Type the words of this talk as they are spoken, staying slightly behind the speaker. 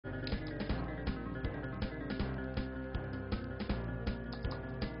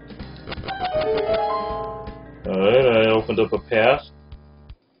Alright, I opened up a path.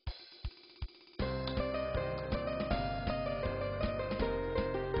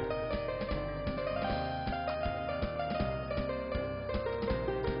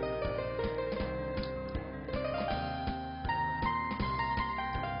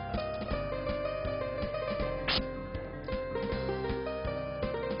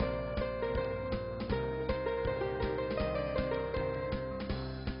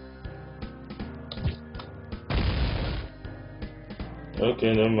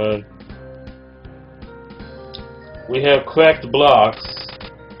 Okay, never mind. We have cracked blocks.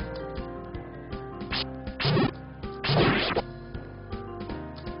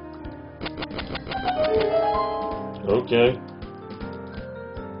 Okay.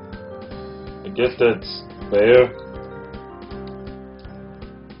 I guess that's fair.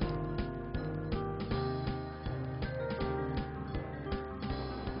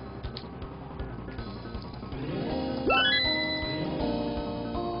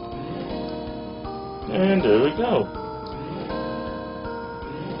 And there we go.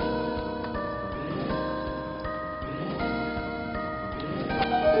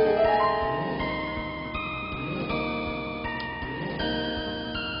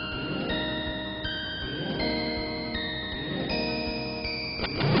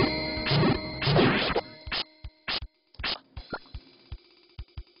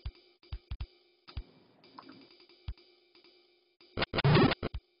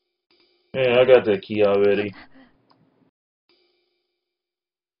 Yeah, I got that key already.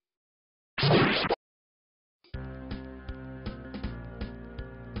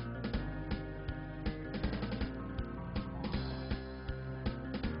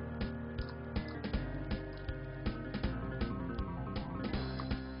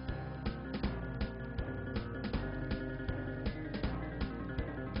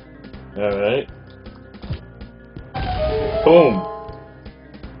 Alright. Boom!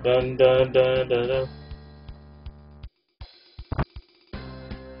 Dun dun dun dun dun.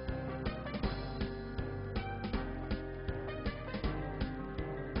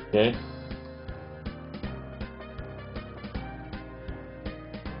 Okay.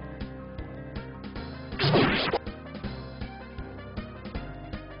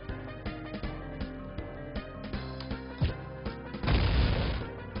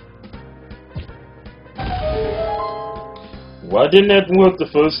 Why didn't that work the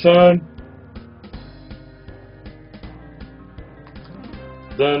first time?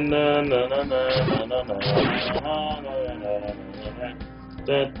 Dun dun dun dun dun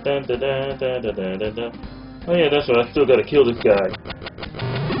dun dun dun. Oh yeah, that's right. I still gotta kill this guy.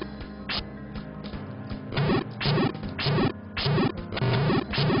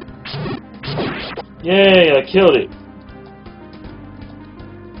 Yay! I killed it.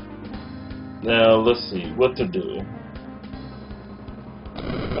 Now let's see what to do.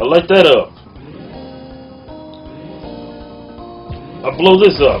 I light that up. I blow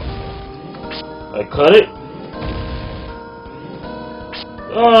this up. I cut it.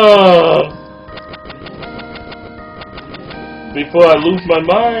 Before I lose my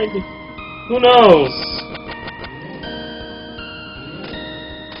mind? Who knows?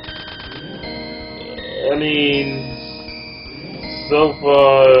 I mean, so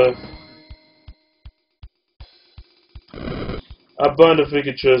far, I burned a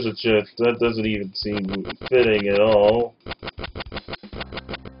freaking treasure chest. That doesn't even seem fitting at all.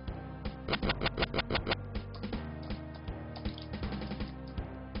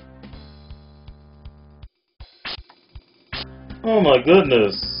 Oh my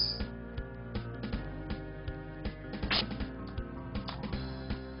goodness.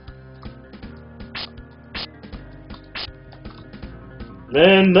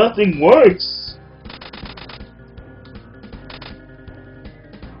 Man, nothing works.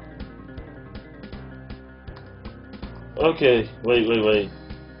 Okay, wait.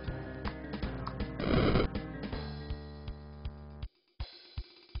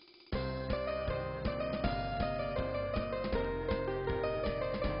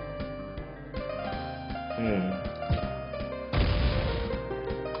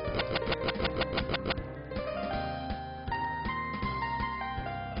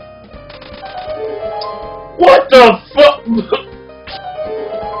 What the fuck?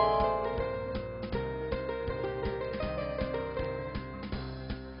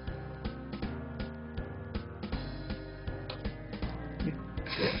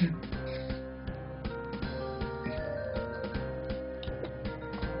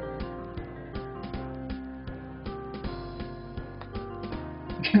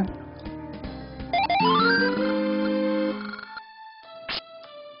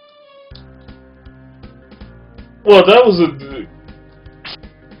 Well, that was a...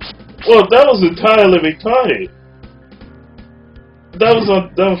 Well, that was entirely retarded. That was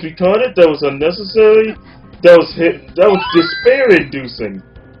retarded. That was unnecessary. That was despair-inducing.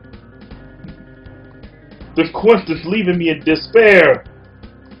 The quest is leaving me in despair.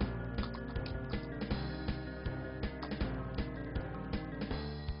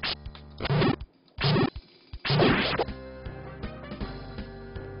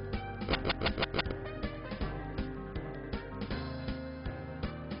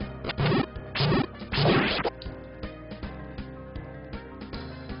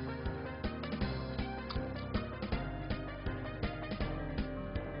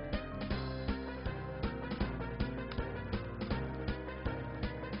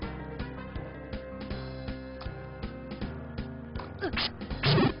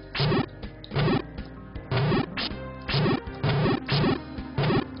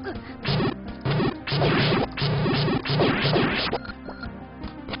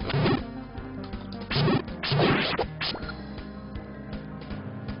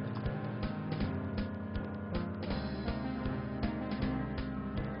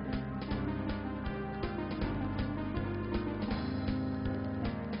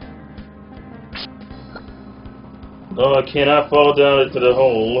 No, I cannot fall down into the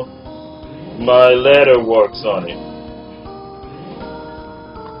hole. My ladder works on it.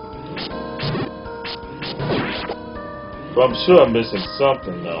 But I'm sure I'm missing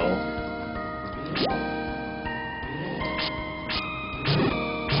something though.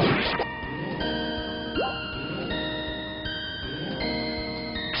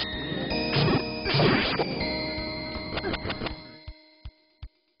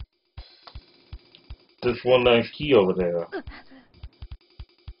 There's one last key over there.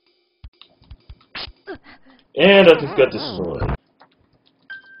 And I just got destroyed.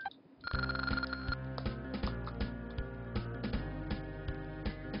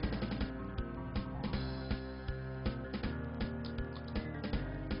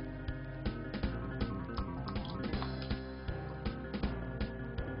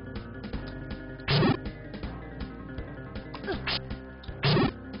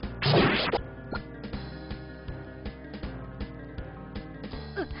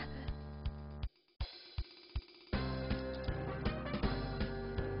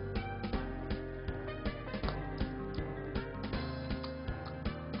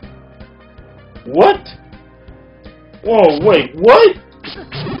 What? Whoa, wait, what?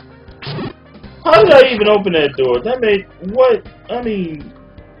 How did I even open that door? That made... What? I mean...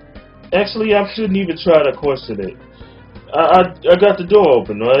 Actually, I shouldn't even try to question it. I got the door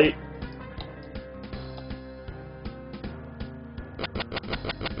open, right?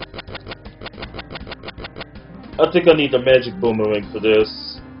 I think I need the magic boomerang for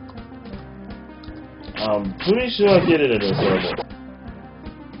this. I'm pretty sure I get it in this level.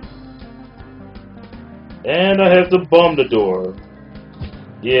 And I have to bomb the door.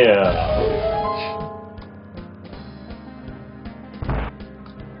 Yeah.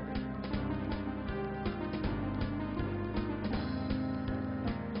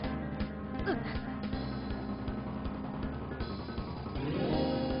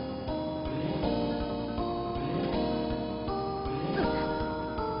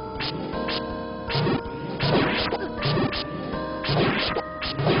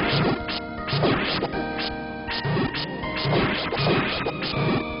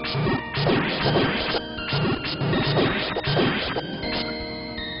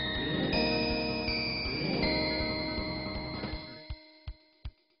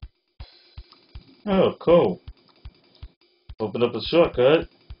 Oh, cool. Open up a shortcut.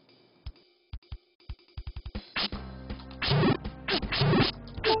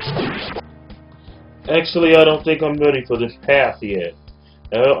 Actually, I don't think I'm ready for this path yet.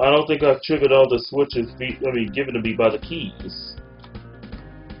 I don't think I've triggered all the switches given to me by the keys.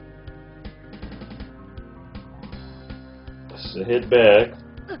 So head back.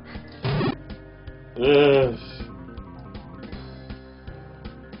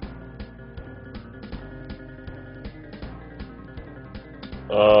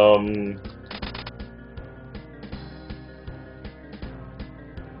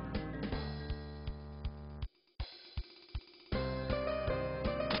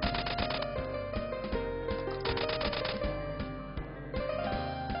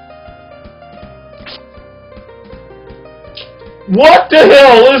 What the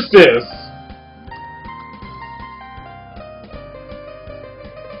hell is this?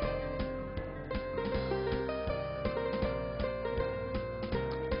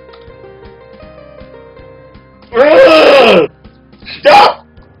 Ugh! Stop!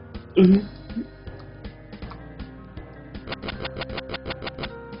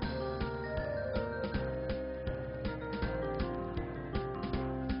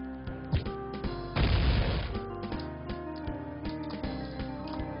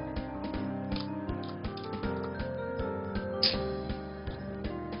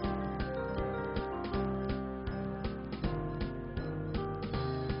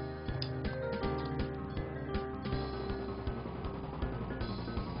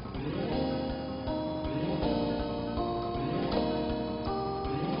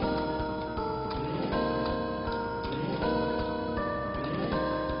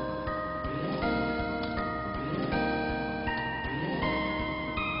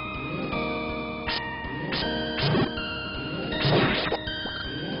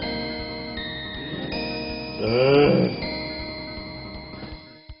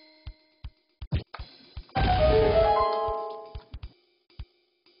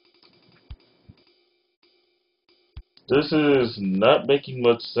 This is not making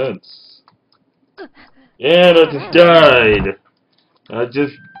much sense. And I just died. I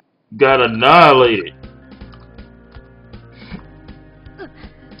just got annihilated.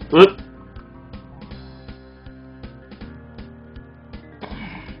 Whoop.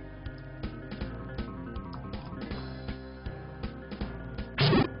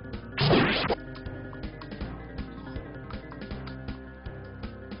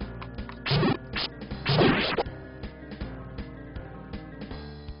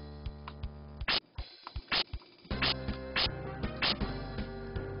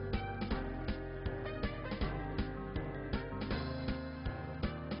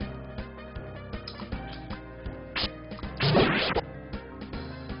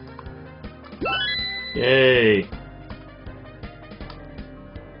 Yay.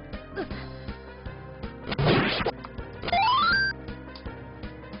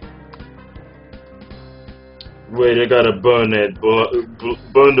 Wait, I gotta burn that,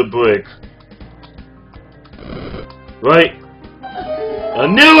 burn the brick. Right? I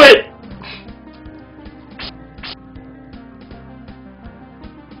knew it!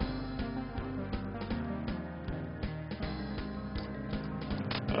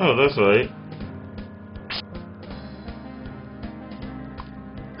 Oh, that's right.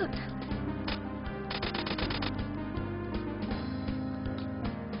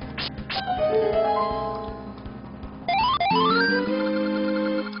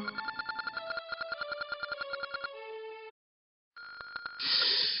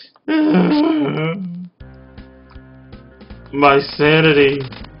 My sanity.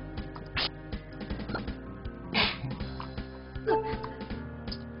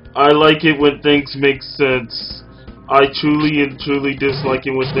 I like it when things make sense. I truly and truly dislike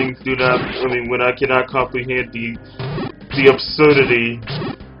it when things do not. I mean, when I cannot comprehend the absurdity.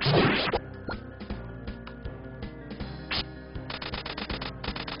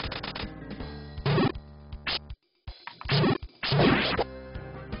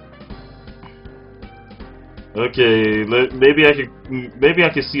 Okay, maybe I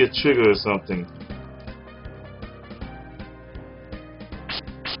can see a trigger or something.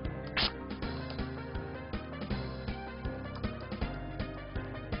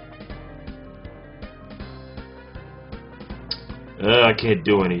 I can't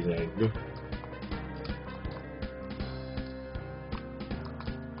do anything.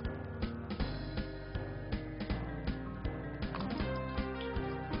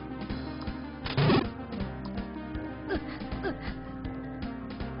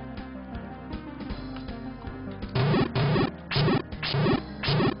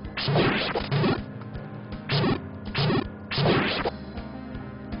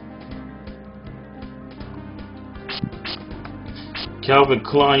 Calvin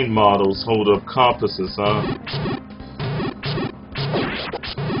Klein models hold up compasses, huh?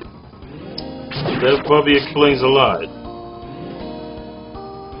 That probably explains a lot.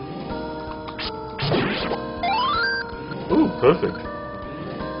 Ooh, perfect.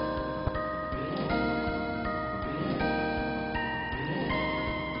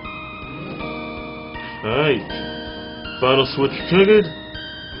 Alright. Final switch triggered.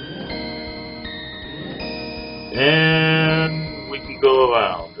 And we can go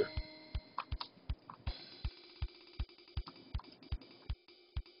around.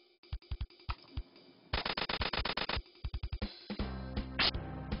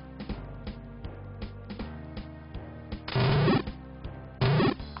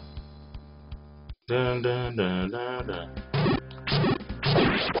 Dun dun dun dun dun.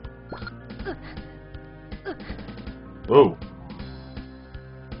 Oh.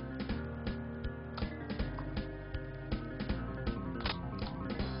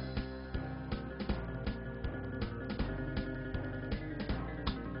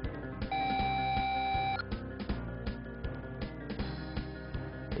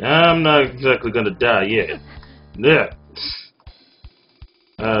 I'm not exactly gonna die yet. Yeah.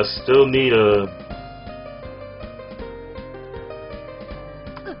 I still need a...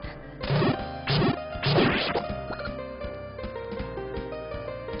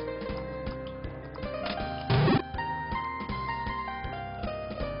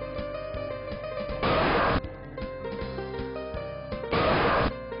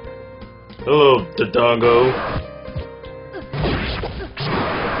 Hello, Dodongo.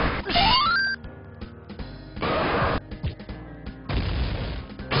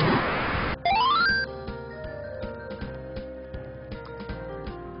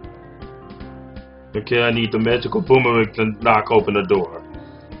 Okay, I need the magical boomerang to knock open the door.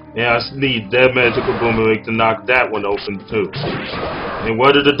 And I need that magical boomerang to knock that one open too. And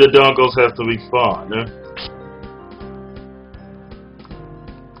why do the Dodongos have to respawn, huh?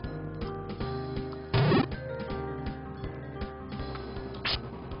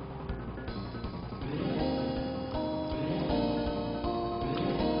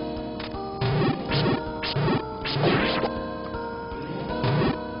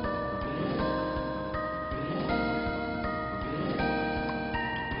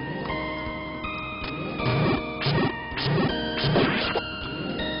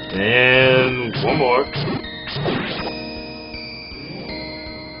 And one more.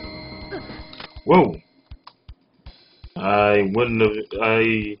 Whoa. I wouldn't have...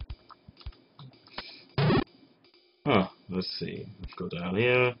 Huh. Let's see. Let's go down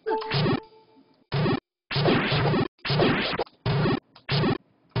here.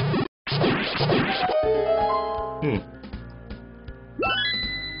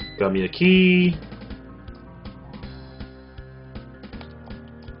 Got me a key.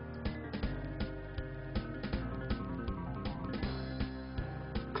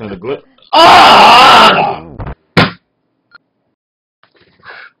 Kind of glitch. Ah!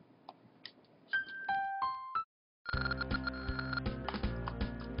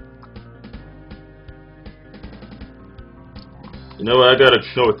 You know what? I got a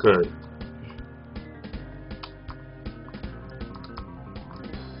shortcut.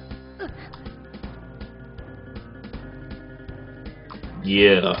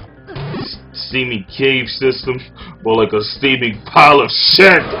 Yeah. Steamy cave system, more like a steaming pile of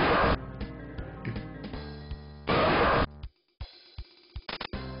shit.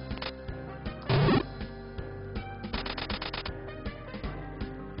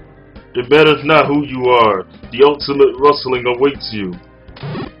 It matters not who you are. The ultimate rustling awaits you.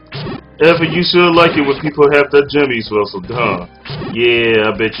 Ever, you sure like it when people have their jimmies rustled, huh? Yeah,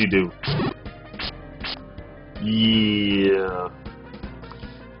 I bet you do. Yeah.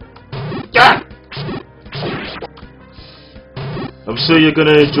 Ah! I'm sure you're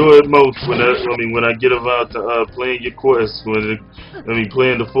gonna enjoy it most when I get around to playing your quest.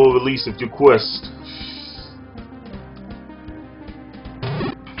 Playing the full release of your quest.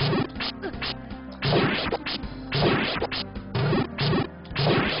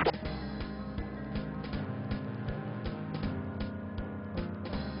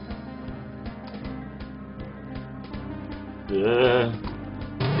 Yeah.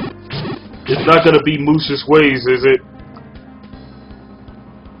 It's not gonna be Moose's ways, is it?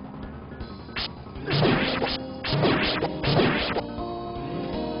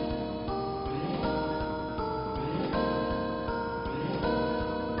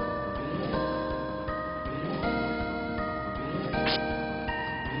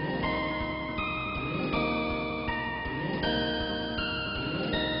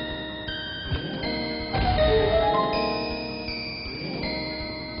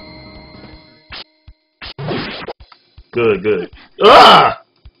 Good, good. Ah!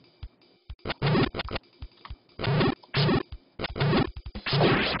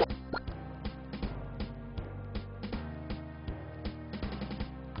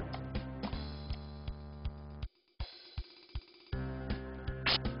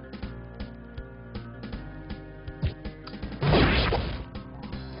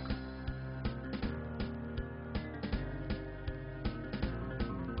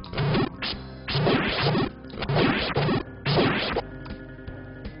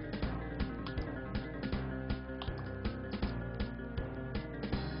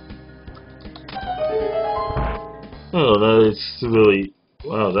 Oh, that's really...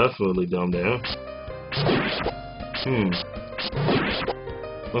 Wow, that's really dumb there.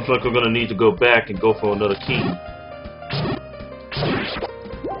 Looks like we're gonna need to go back and go for another key.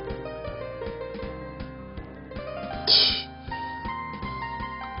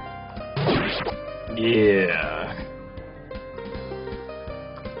 Yeah.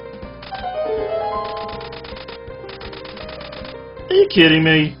 Are you kidding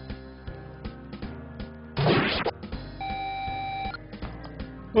me?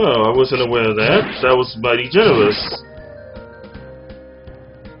 Well, I wasn't aware of that. That was mighty generous.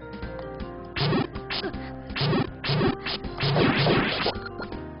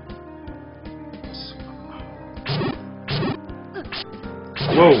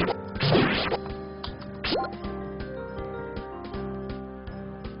 Whoa.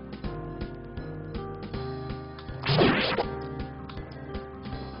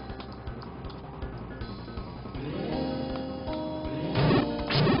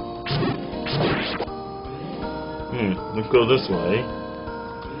 Let's go this way.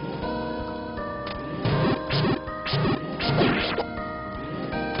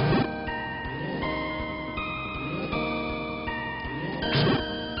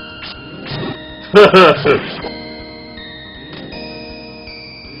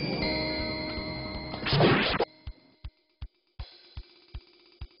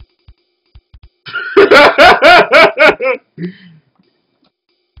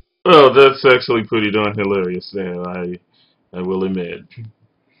 Well, that's actually pretty darn hilarious there, I will admit.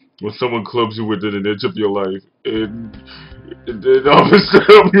 When someone clubs you within an inch of your life, and then offers to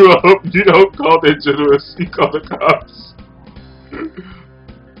help you up, you don't call that generous, you call the cops.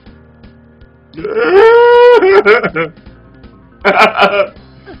 I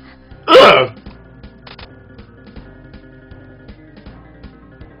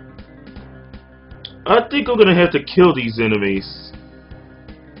think I'm gonna have to kill these enemies.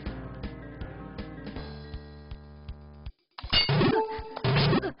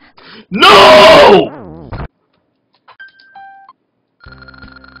 No!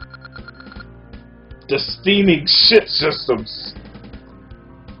 The steaming shit systems.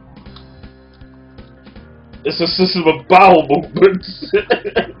 It's a system of bowel movements.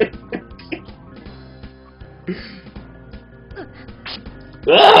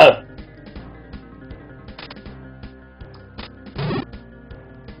 Ah!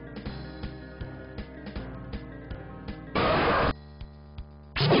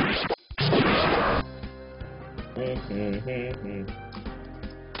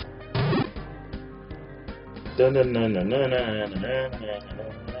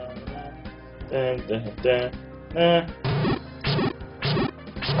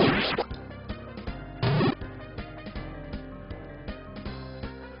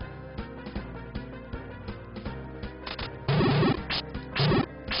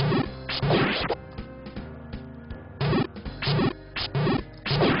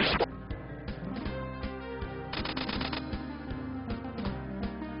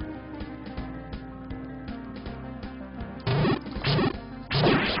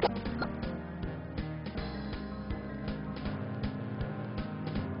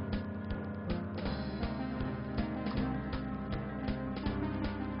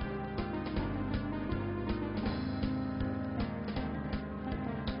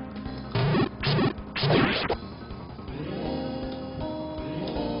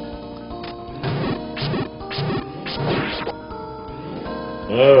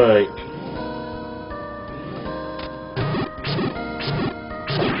 Alright.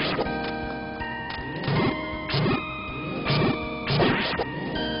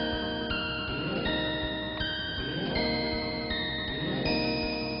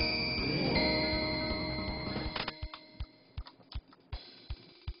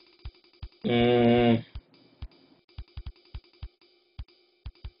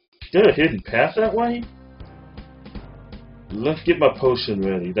 Is there a hidden path that way? Let's get my potion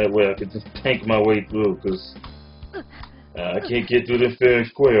ready. That way I can just tank my way through, because I can't get through this fair and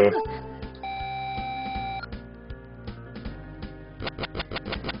square.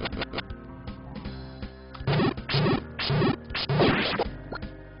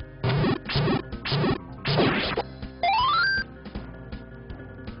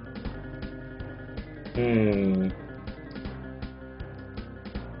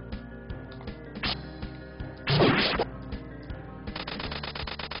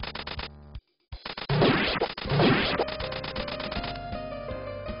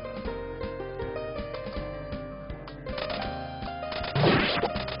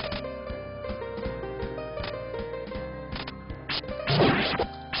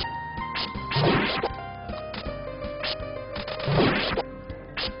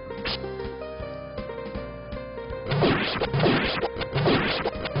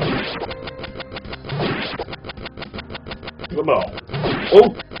 Come on.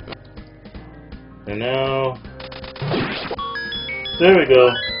 Oh! And now... There we go.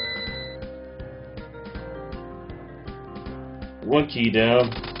 One key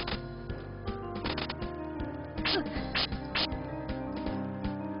down.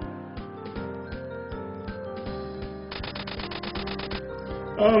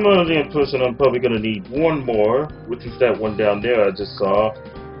 I'm only a person. I'm probably gonna need one more, which is that one down there I just saw.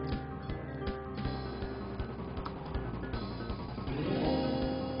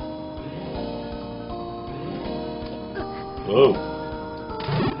 Oh.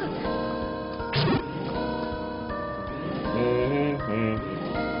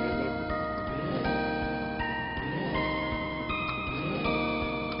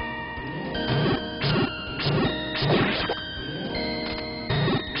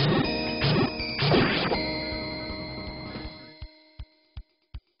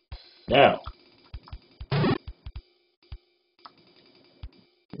 Now.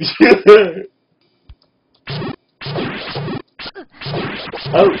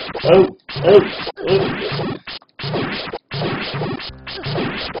 Oh, oh, oh, oh.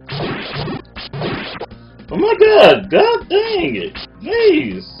 Oh my god, god dang it.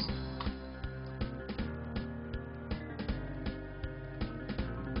 Jeez.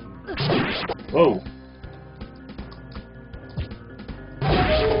 Whoa.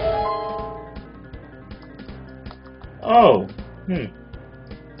 Oh,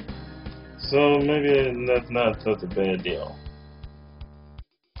 So maybe that's not such a bad deal.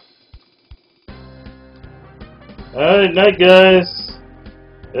 Alright, night guys.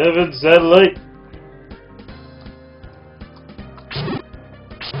 Evan, satellite.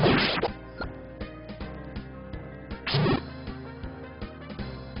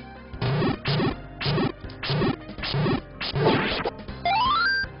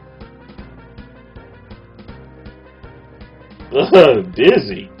 Ugh,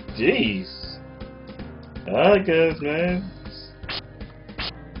 dizzy. Jeez. Alright guys, man.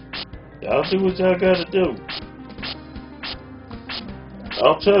 Y'all do what y'all gotta do.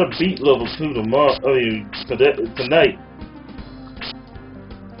 I'll try to beat level 2 tomorrow. I mean, tonight.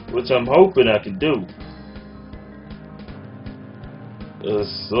 Which I'm hoping I can do.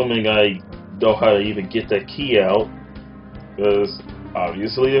 Assuming I know how to even get that key out. Because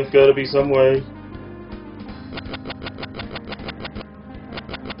obviously there's gotta be some way.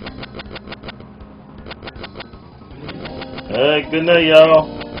 Alright, good night,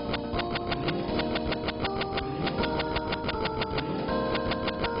 y'all.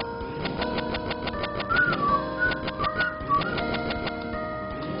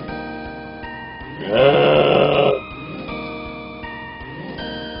 Ah!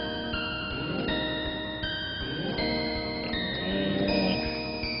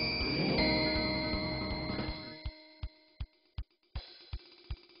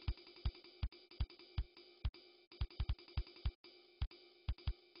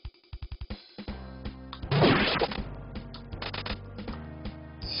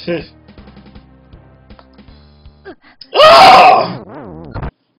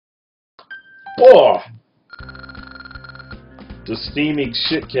 Oh! The steaming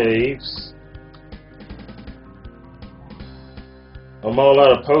shit caves. I'm all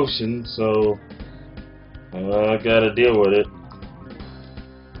out of potions, so I gotta deal with it.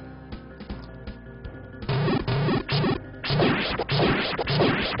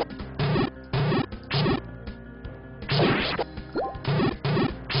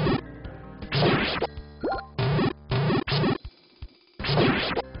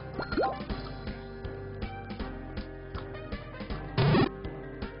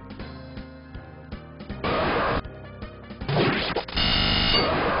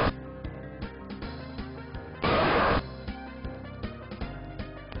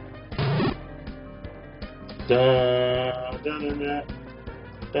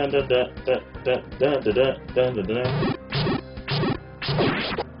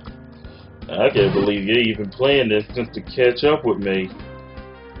 I can't believe you're even playing this just to catch up with me.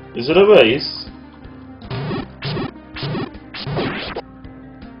 Is it a base?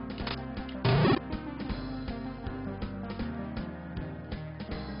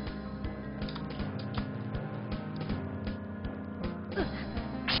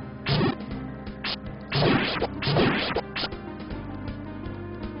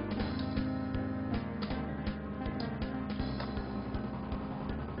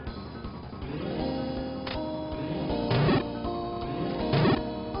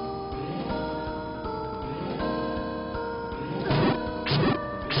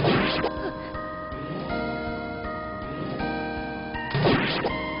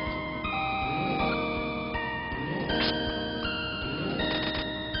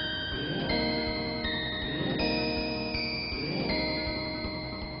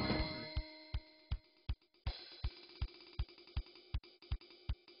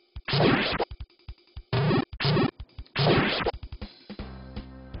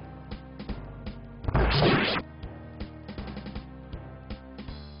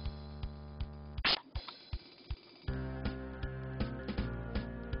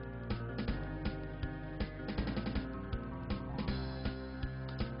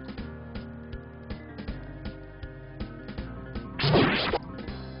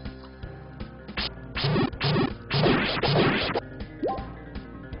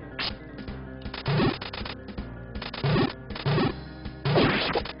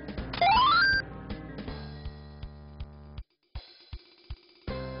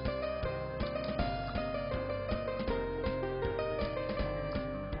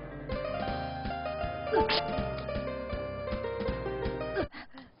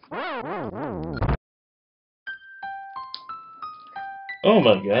 Oh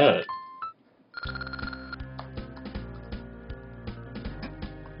my god.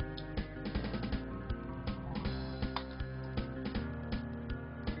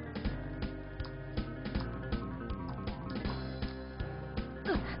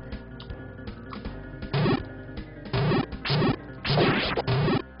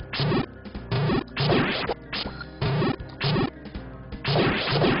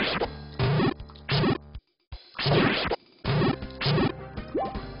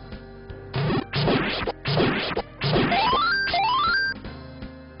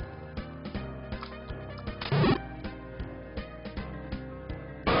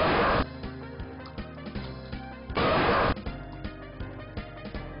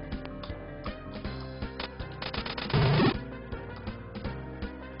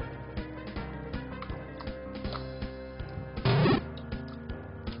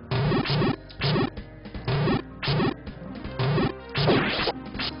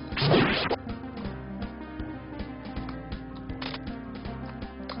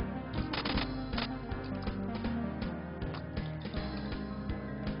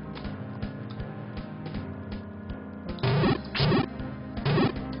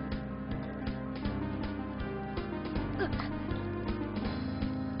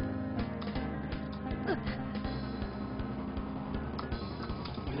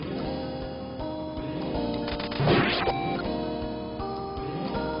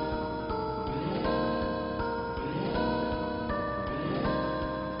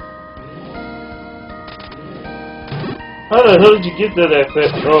 How the hell did you get that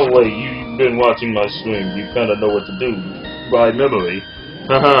fast? Oh wait, you've been watching my stream. You kind of know what to do by memory.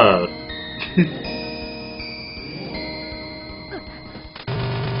 Haha.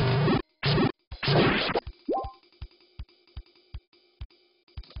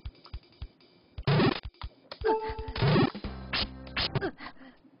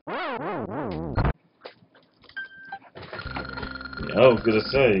 I was gonna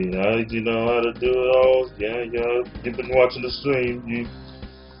say, you know how to do it all. Yeah, you've been watching the stream.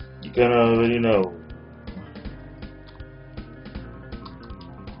 You kind of already know.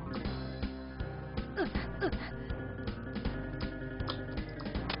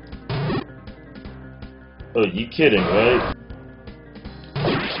 Oh, you kidding, right?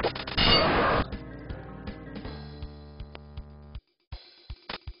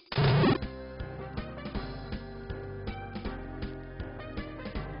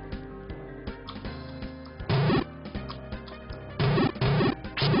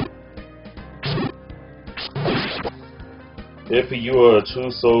 If you are a true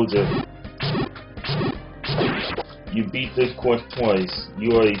soldier, you beat this quest twice.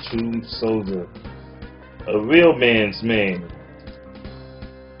 You are a true soldier. A real man's man.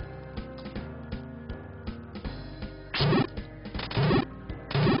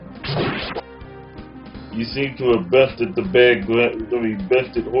 You seem to have bested the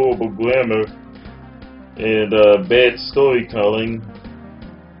bested horrible grammar and bad storytelling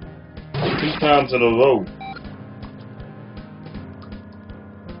 2 times in a row.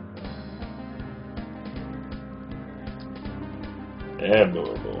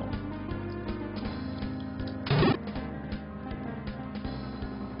 Admirable.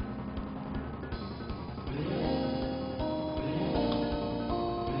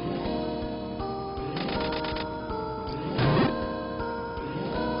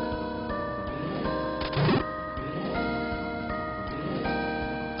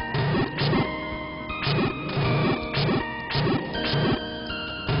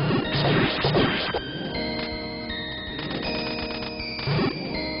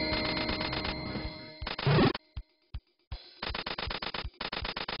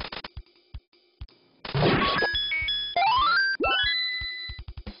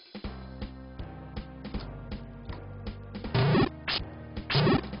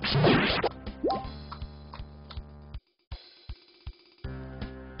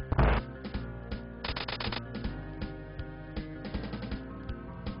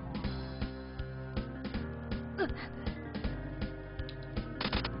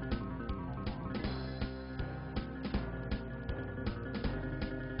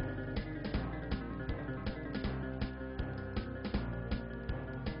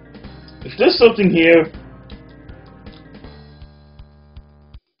 Is there something here?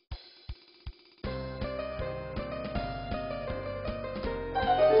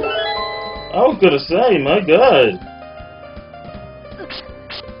 I was gonna say, my God.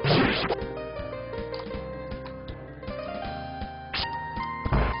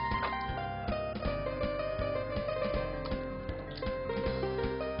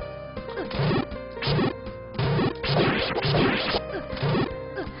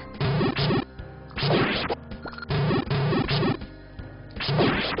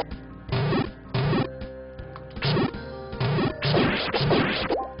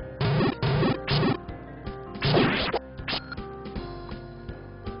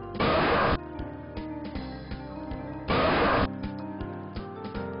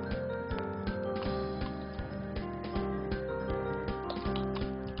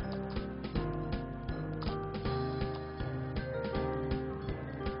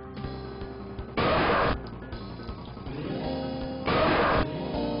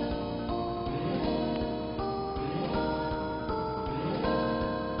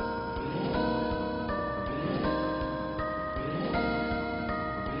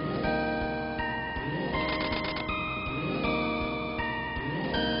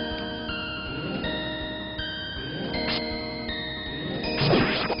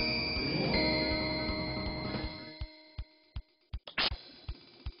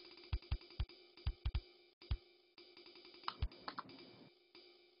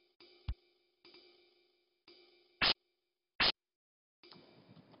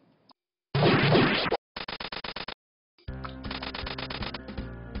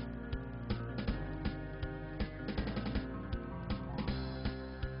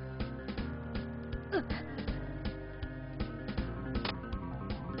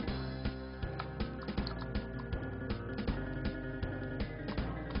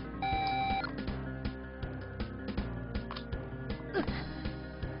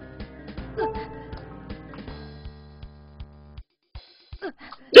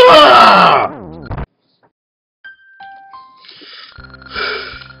 Ah!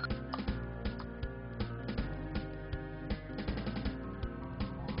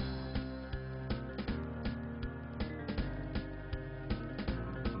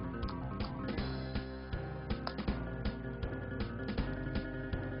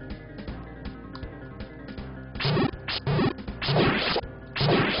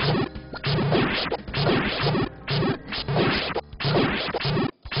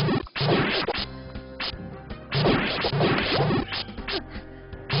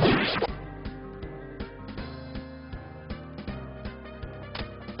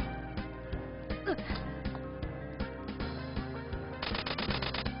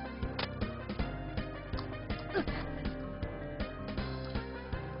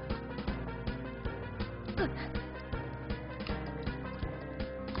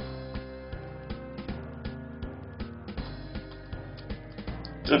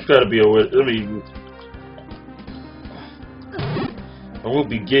 There's gotta be a way. I mean, I won't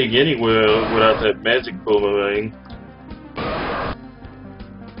be gig anywhere without that magic boomerang.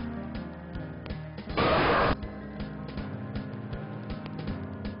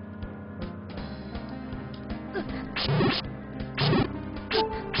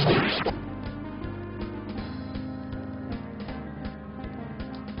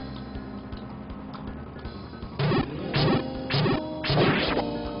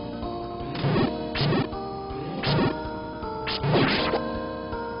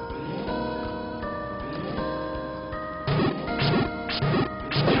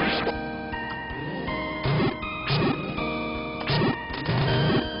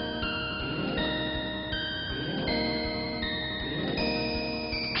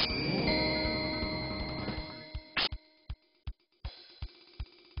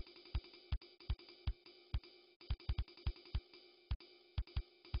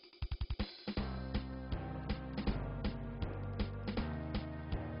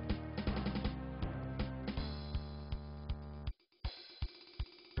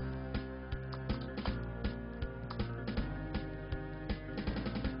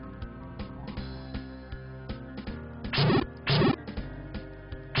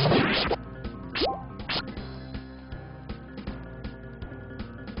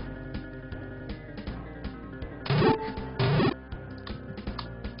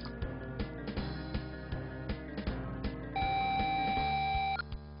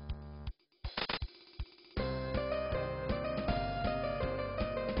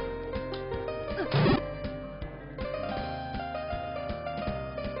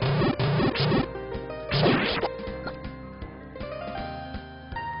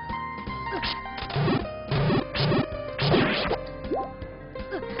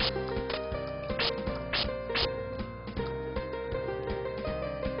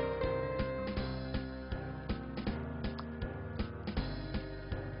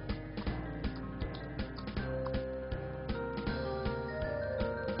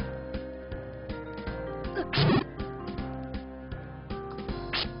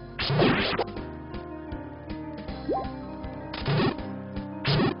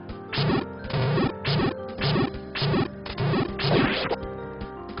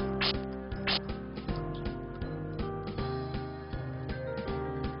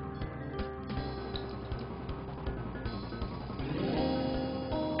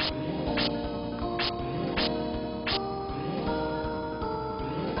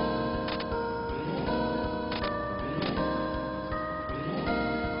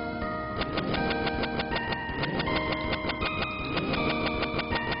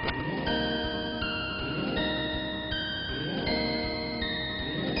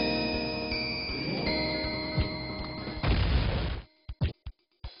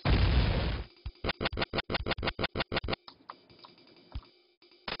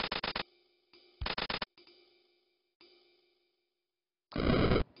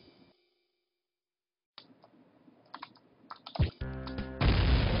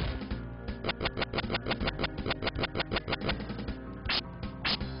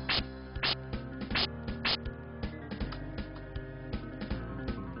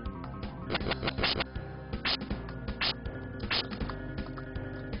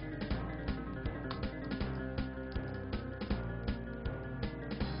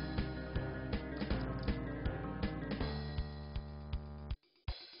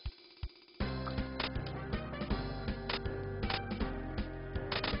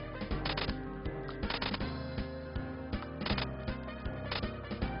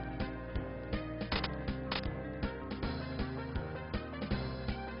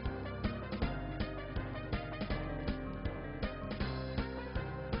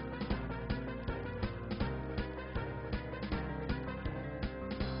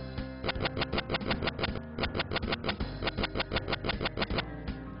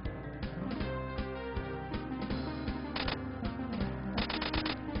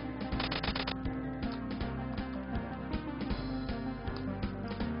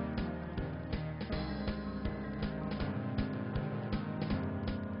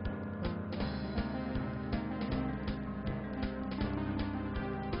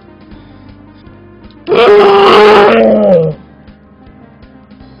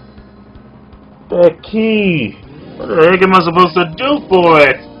 key? What the heck am I supposed to do for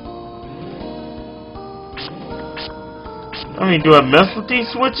it? I mean, do I mess with these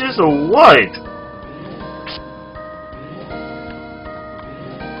switches or what?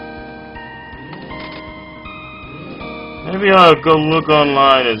 Maybe I'll go look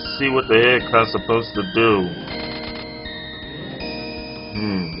online and see what the heck I'm supposed to do.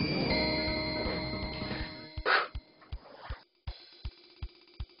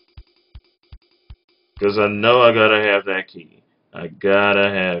 Because I know I gotta have that key. I gotta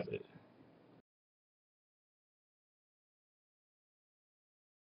have it.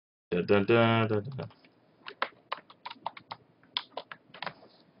 Dun, dun, dun, dun, dun.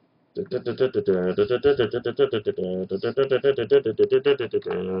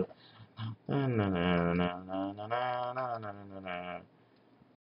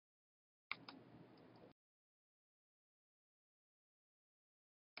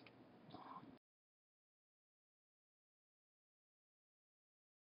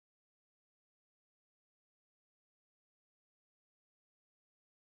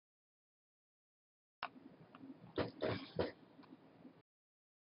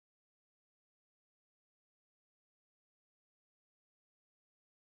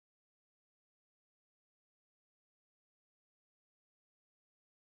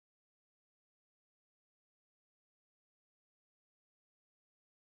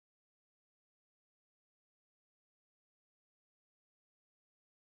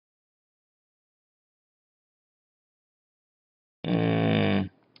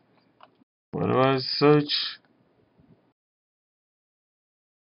 What do I search?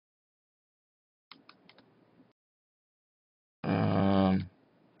 Um,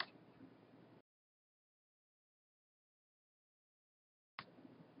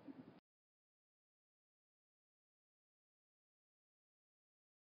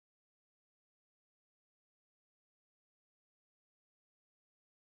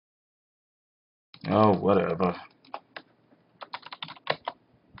 oh, whatever.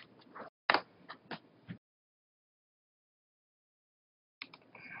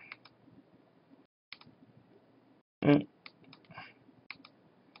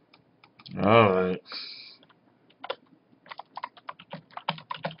 Alright.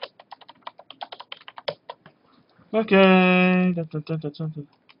 Okay.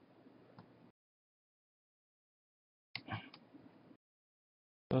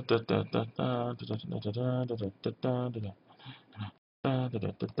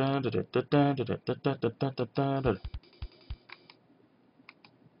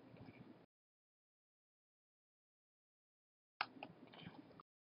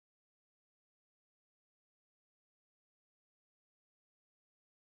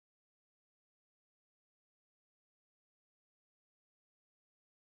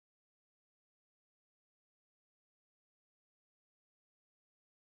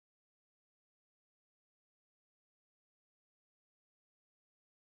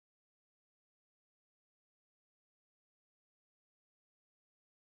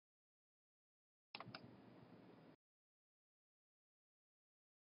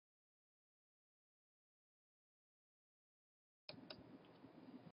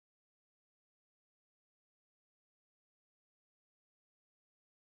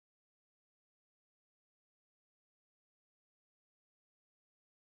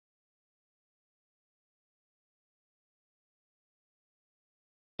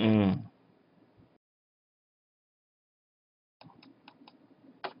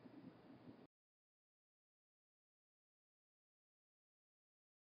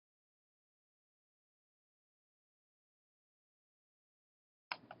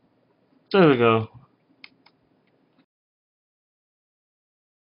 There we go.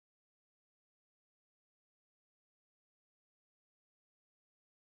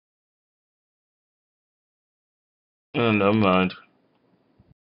 Oh, never mind.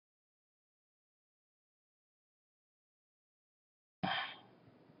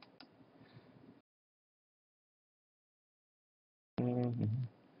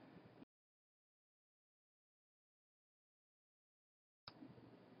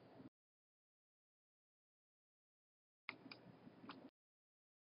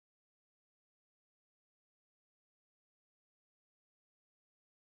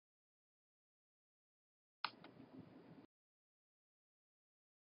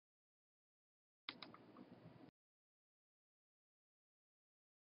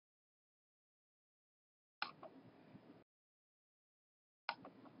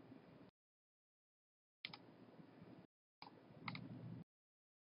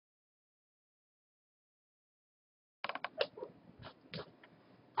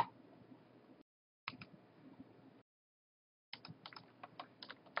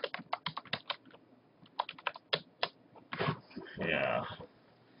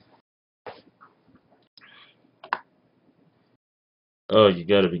 Oh, you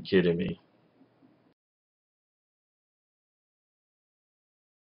gotta be kidding me.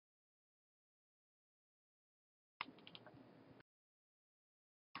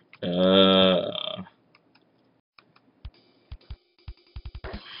 Uh,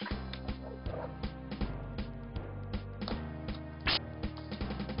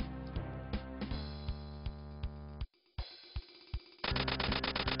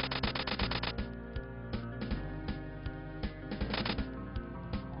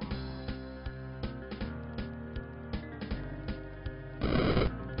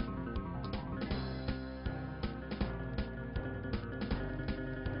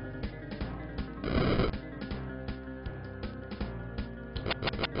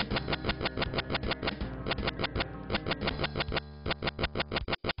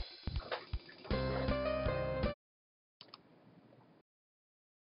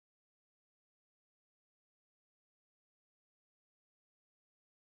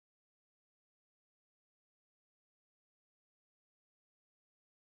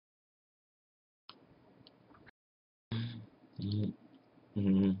 mm,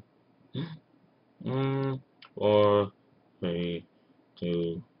 mm, mm, 4, 3,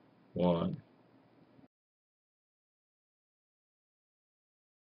 2, 1.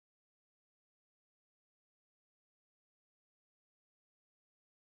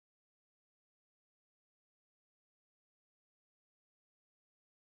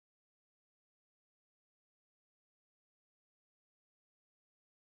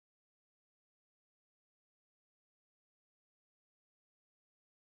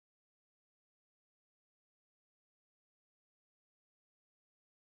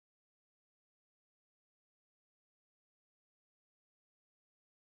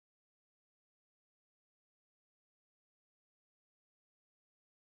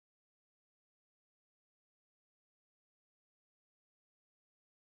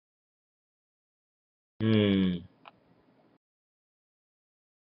 Hmm.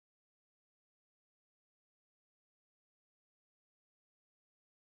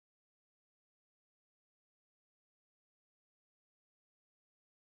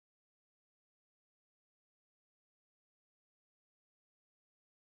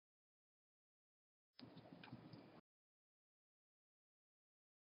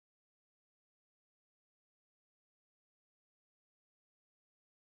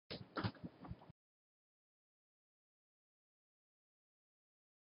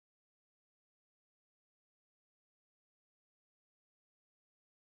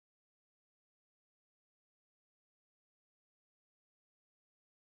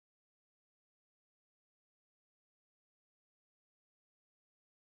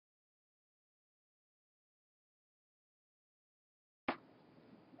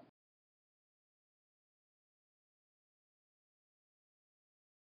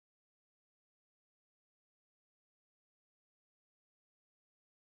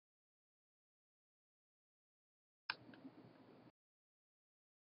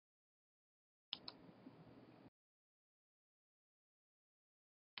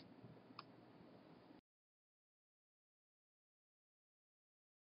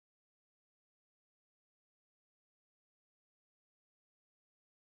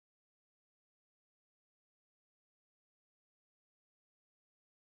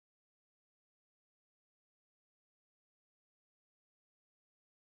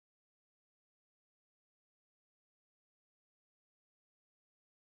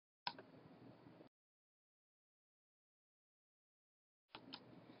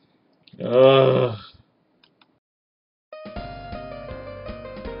 Ugh.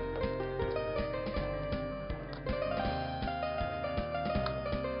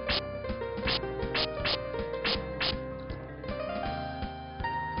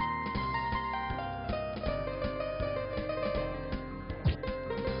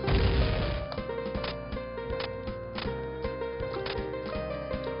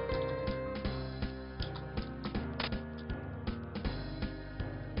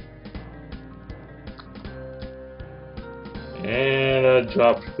 And I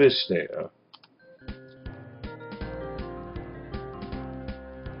dropped fish there.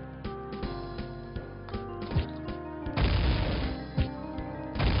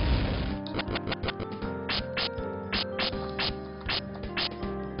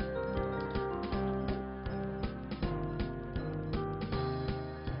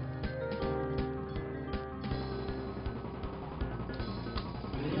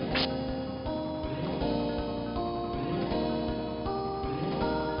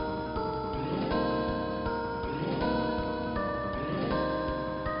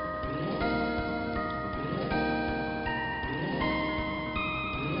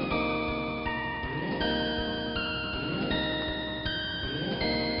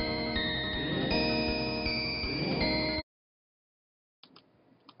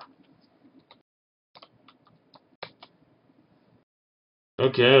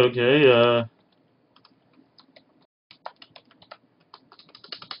 Okay, okay,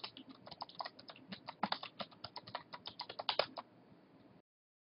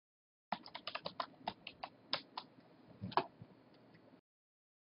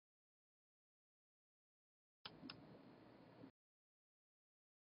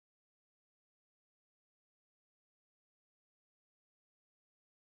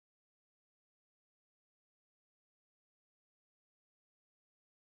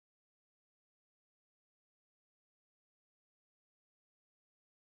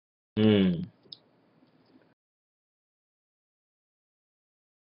 hmm.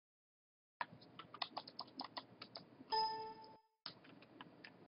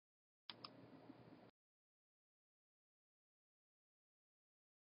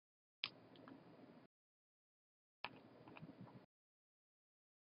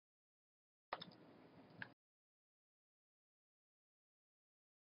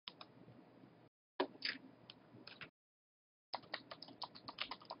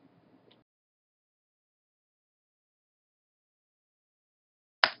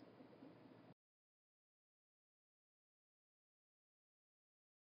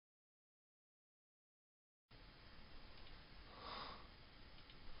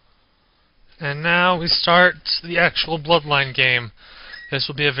 And now we start the actual Bloodline game. This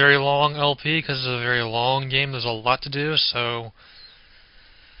will be a very long LP because it's a very long game. There's a lot to do, so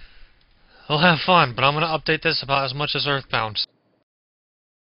we'll have fun. But I'm going to update this about as much as Earthbound.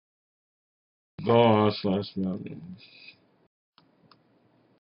 Go on, slash mountains.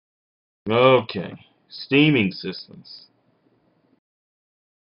 Okay. Steaming systems.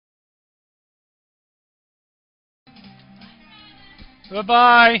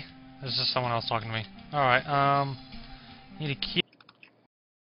 Bye-bye! This is someone else talking to me. Alright, need a key.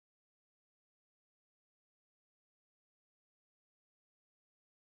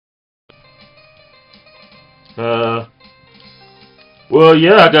 Well,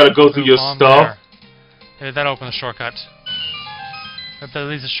 yeah, I gotta go through your On stuff. there. That opened the shortcut. That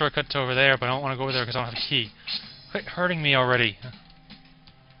leads the shortcut to over there, but I don't want to go over there because I don't have a key. Quit hurting me already.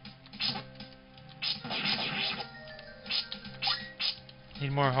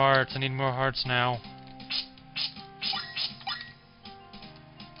 Need more hearts. I need more hearts now.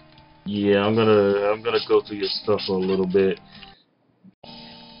 Yeah, I'm gonna go through your stuff for a little bit.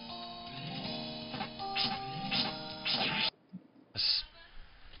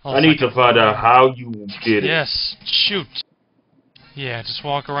 I need to find out how you did it. Yes, shoot. Yeah, just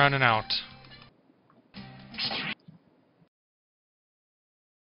walk around and out.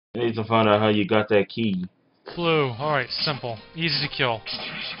 I need to find out how you got that key. Blue. Alright, simple. Easy to kill.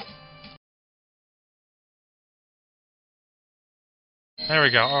 There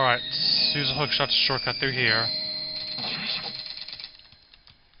we go. Alright. Use a hookshot to shortcut through here.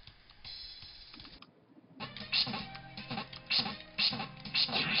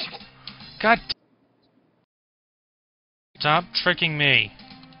 God. Stop tricking me.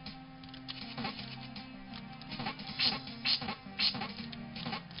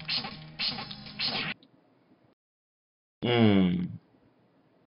 Hmm.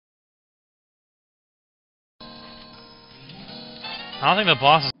 I don't think the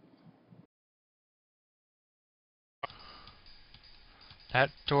boss is... That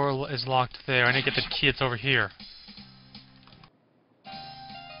door is locked there. I need to get the key. It's over here.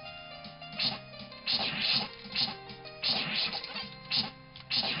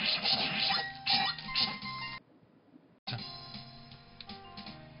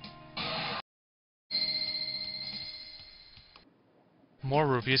 More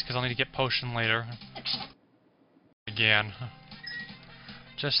rupees, because I'll need to get potion later. Again.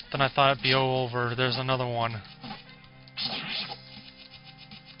 Just then I thought it'd be over. There's another one.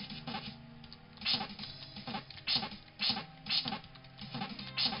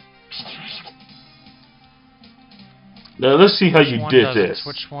 Now let's see how you did this.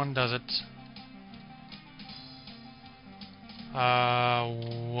 Which one does it?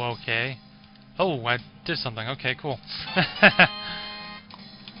 Okay. Oh, I did something. Okay, cool.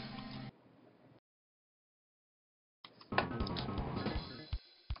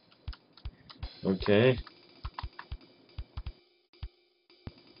 Okay.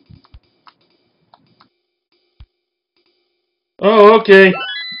 Oh, okay.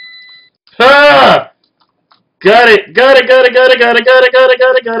 Ha! Got it! Got it! Got it! Got it! Got it! Got it! Got it!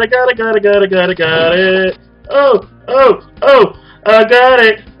 Got it! Got it! Got it! Got it! Got it! Got it! Got it! Oh! Oh! Oh! I got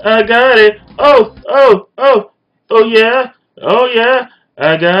it! I got it! Oh! Oh! Oh! Oh yeah! Oh yeah!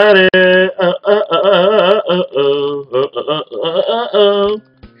 I got it!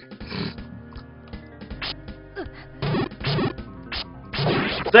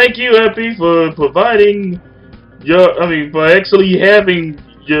 Thank you, Epi, for providing for actually having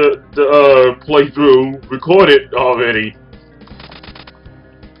the playthrough recorded already.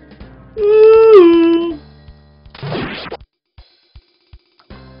 Ooh.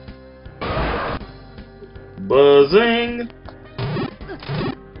 Buzzing.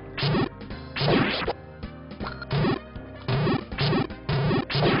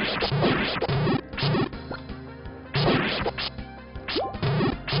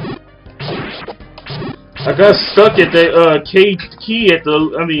 I got stuck at that cage key at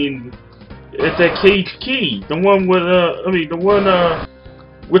at that cage key. The one with the one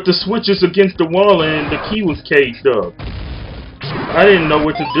with the switches against the wall and the key was caged up. I didn't know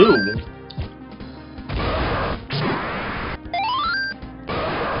what to do.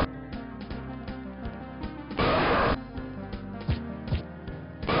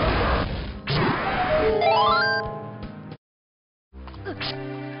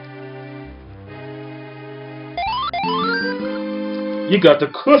 You got the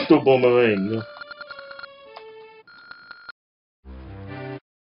crystal boomerang.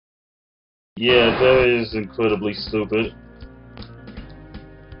 Yeah, that is incredibly stupid.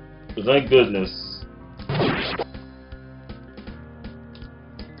 But thank goodness.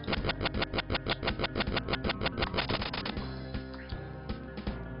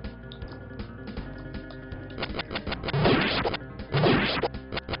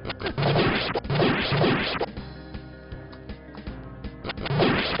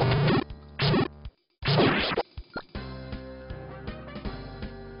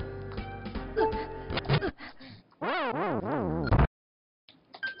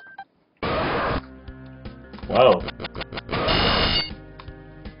 Wow.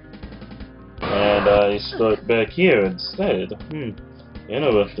 And I start back here instead.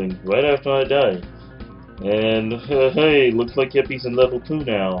 Interesting. Right after I die. And hey, looks like Yippie's in level 2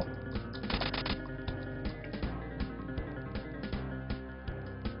 now.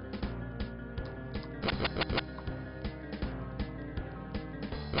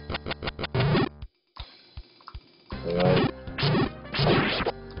 Alright.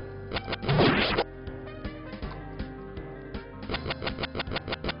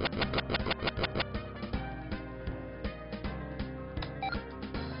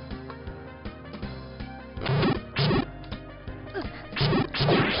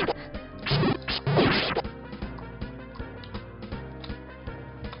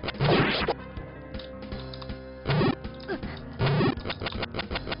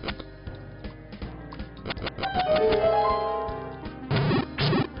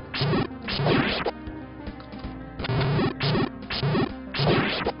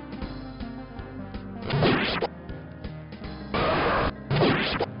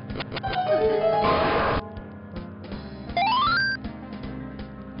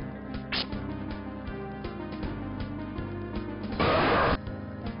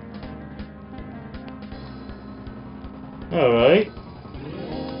 Alright.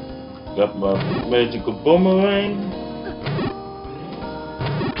 Got my magical boomerang.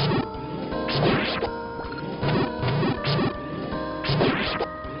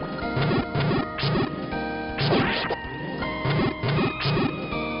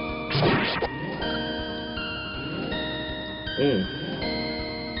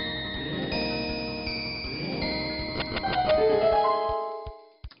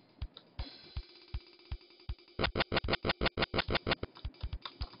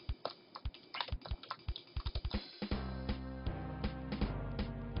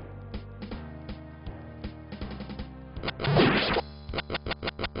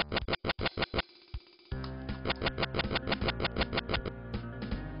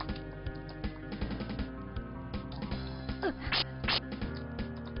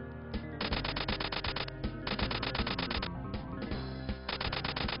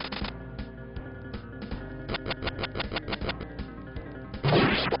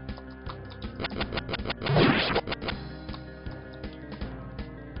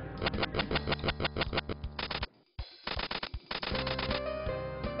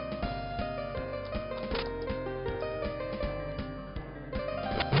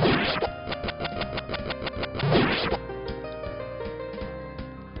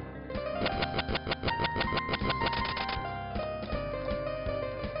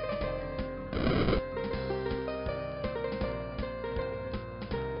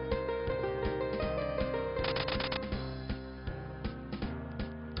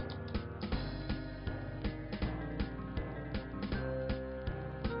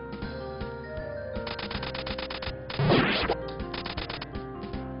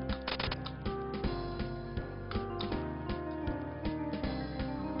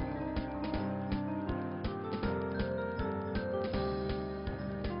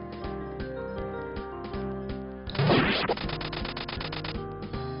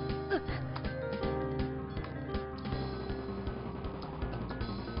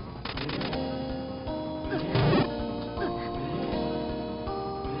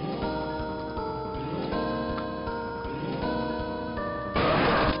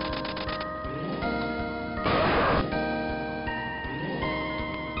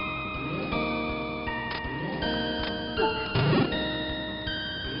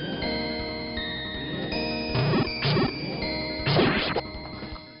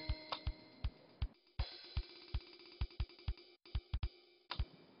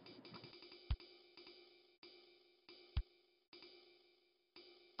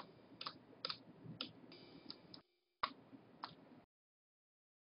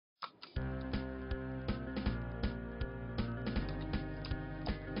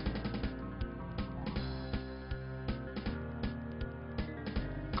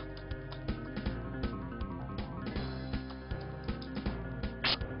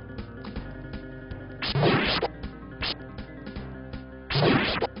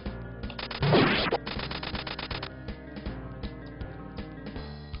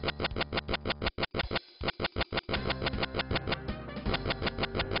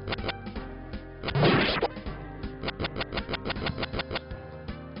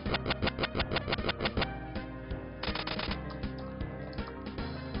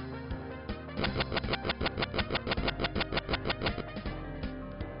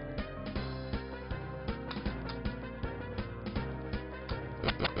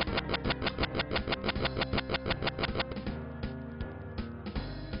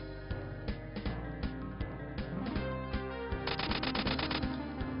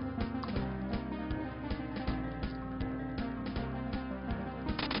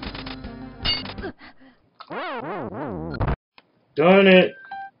 Darn it.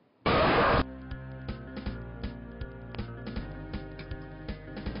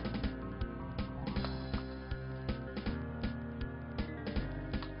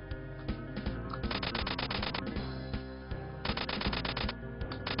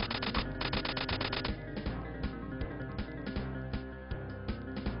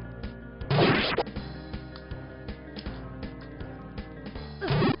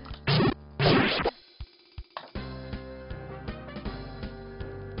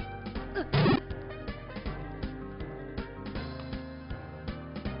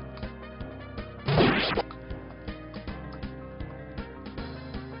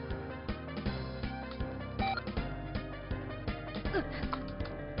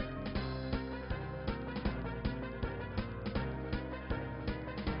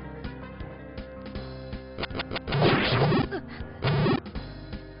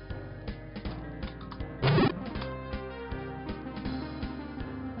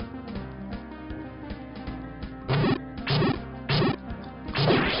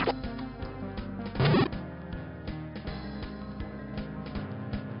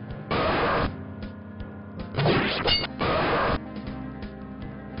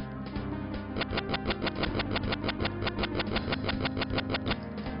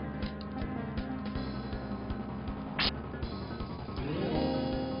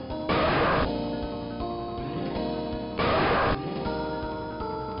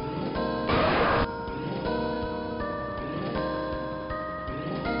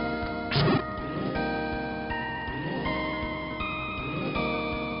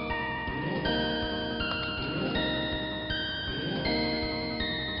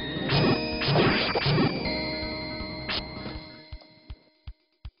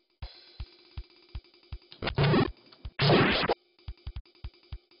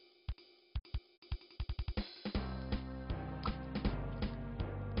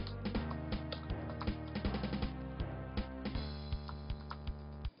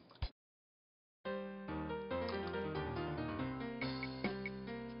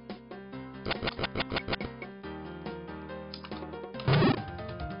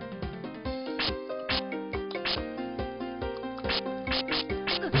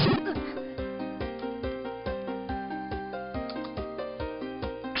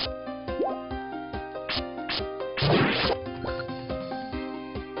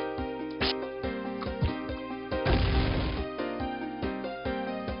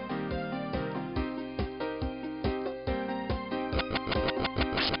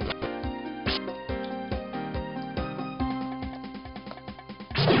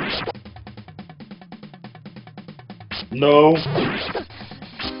 No.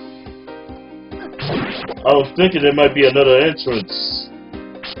 I was thinking there might be another entrance.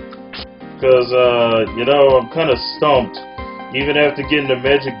 Because, you know, I'm kind of stumped. Even after getting the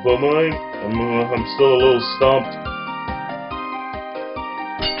magic boomerang, I'm still a little stumped.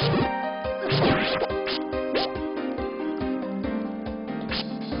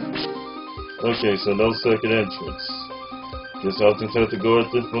 Okay, so no second entrance. Guess I'll just have to go at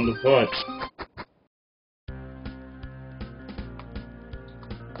this from the front.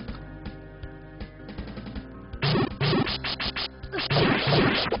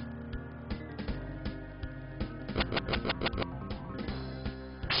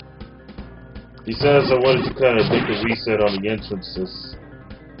 Besides, I wanted to kind of make a reset on the entrances.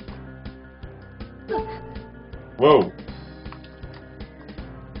 Whoa.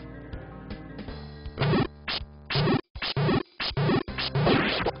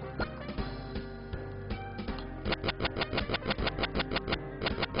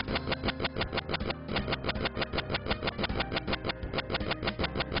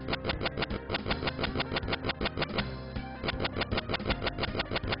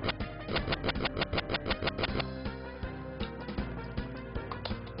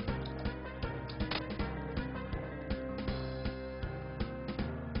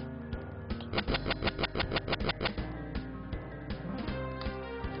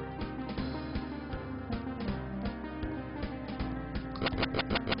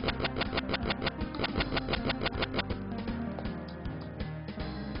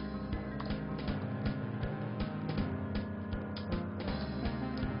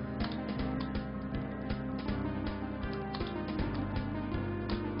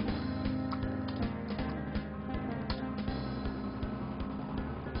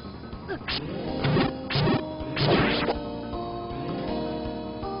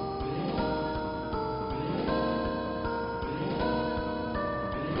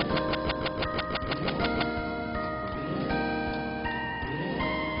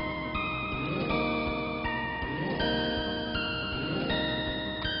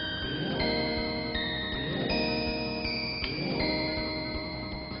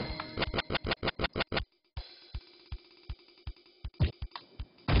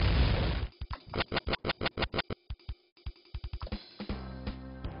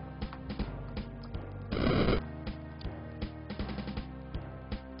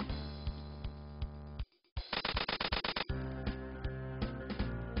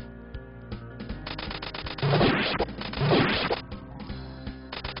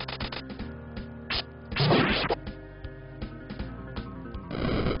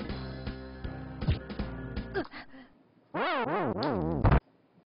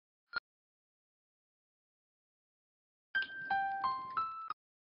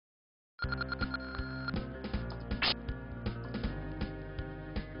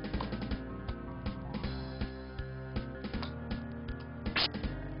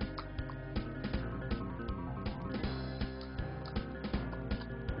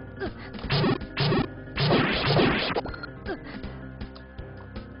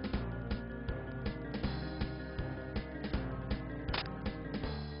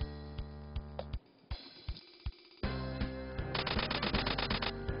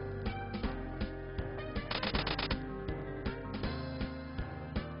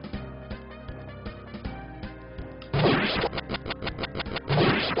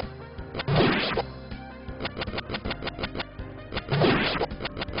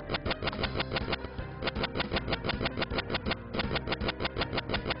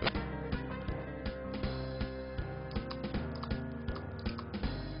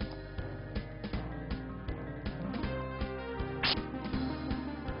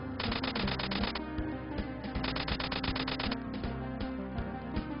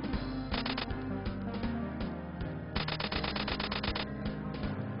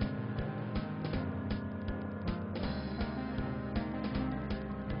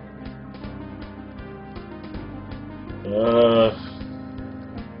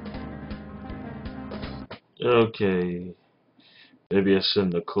 Okay. Maybe I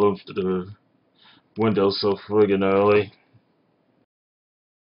shouldn't have closed the window so friggin' early.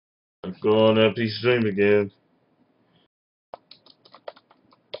 I'm going on empty stream again.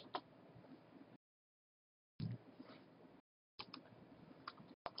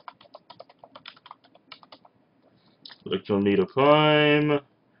 Electrometer prime.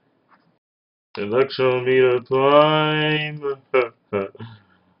 Electrometer prime.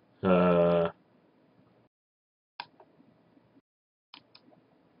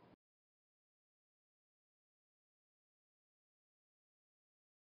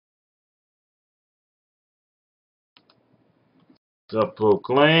 The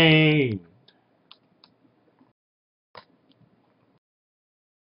proclaim.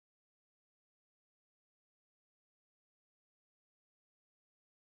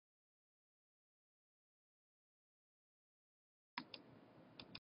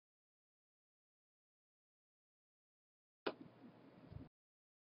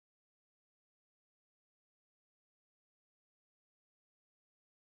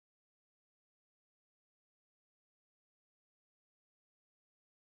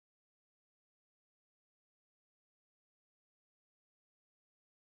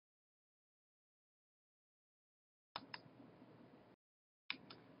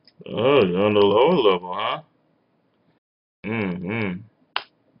 Oh, you're on the lower level, huh? Mm-hmm.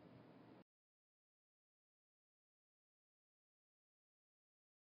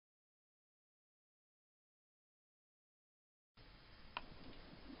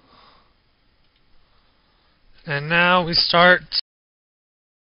 And now we start.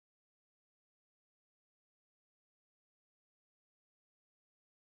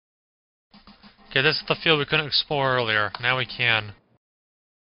 Okay, this is the field we couldn't explore earlier. Now we can.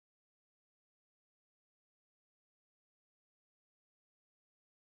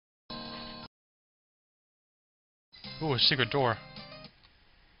 Ooh, a secret door.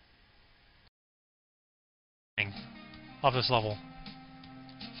 Off this level.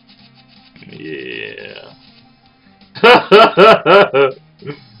 Yeah.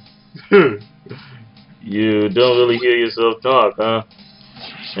 You don't really hear yourself talk, huh?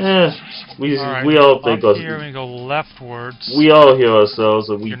 Alright, We we all go up think us. here and we go leftwards. We all hear ourselves,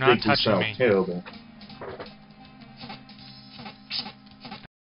 and we You're not think we touching sound me. terrible.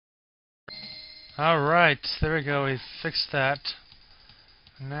 Alright, there we go. We fixed that.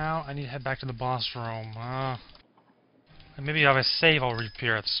 Now I need to head back to the boss room. And maybe if I have a save, I'll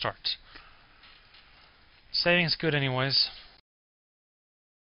reappear at the start. Saving's good anyways.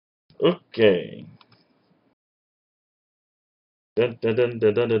 Okay. Dun, dun, dun,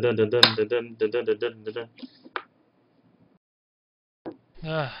 dun, dun, dun, dun, dun, dun, dun, dun, dun, dun, dun,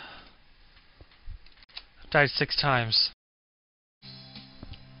 dun. I've died 6 times.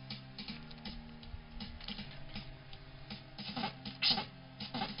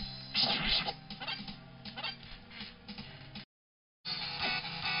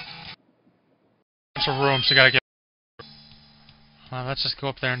 There's a room, so you gotta get. Let's just go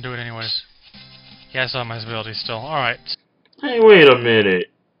up there and do it anyways. Yeah, I still have my ability still. Alright. Hey, wait a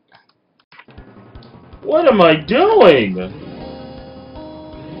minute. What am I doing?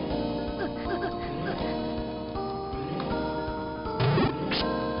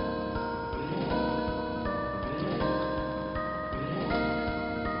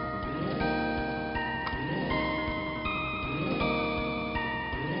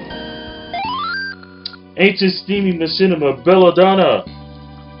 Ancient steaming machinima belladonna.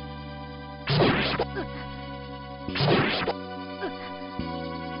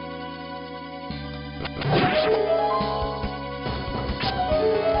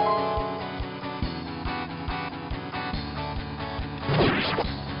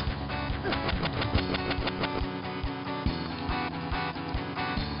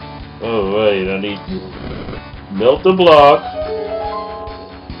 Oh wait, I need to melt the block.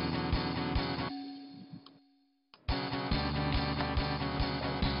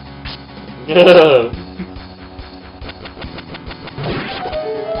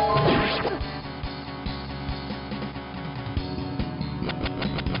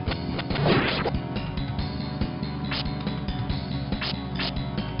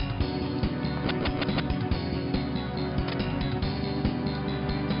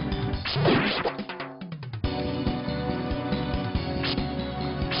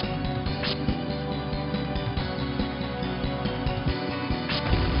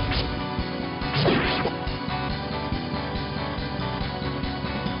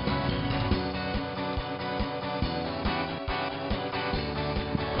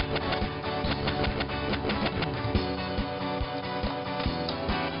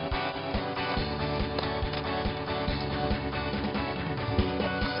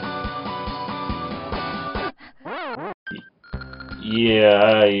 Yeah,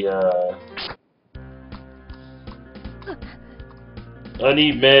 I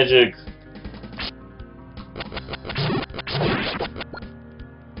need magic.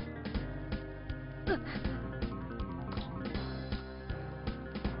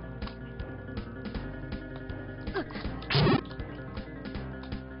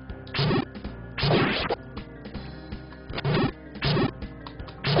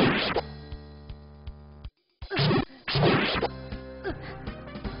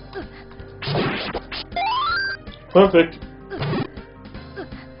 Perfect.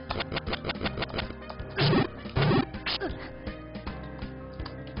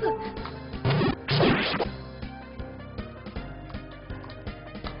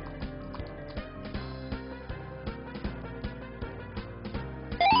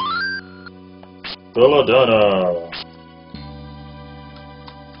 Belladonna.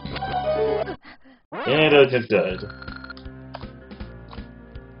 And I just died.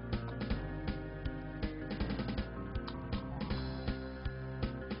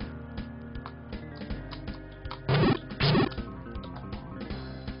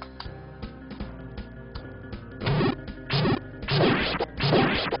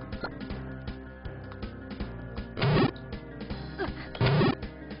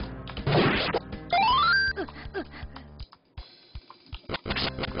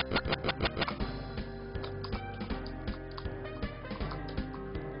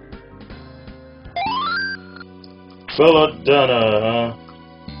 Belladonna, huh?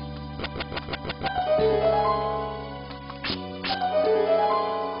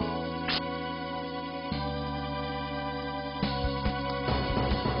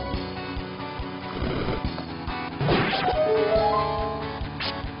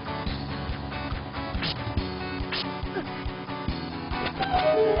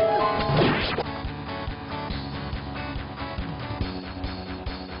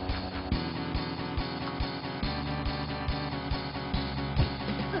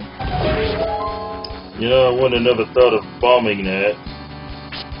 You know, I wouldn't have never thought of bombing that.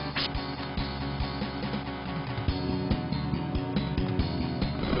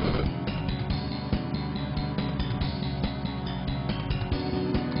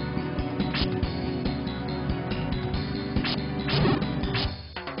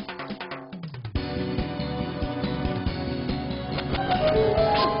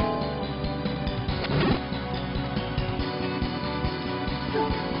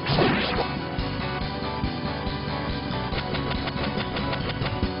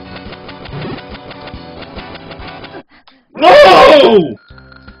 No!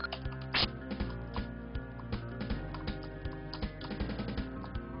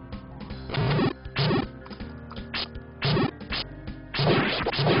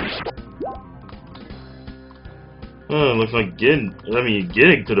 Looks like getting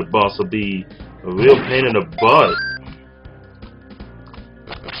to the boss will be a real pain in the butt.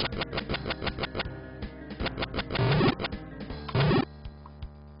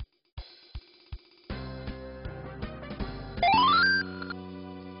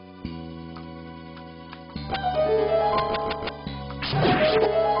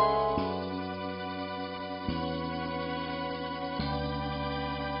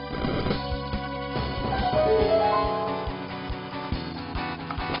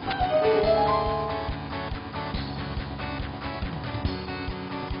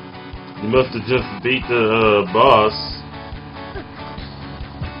 You must have just beat the boss.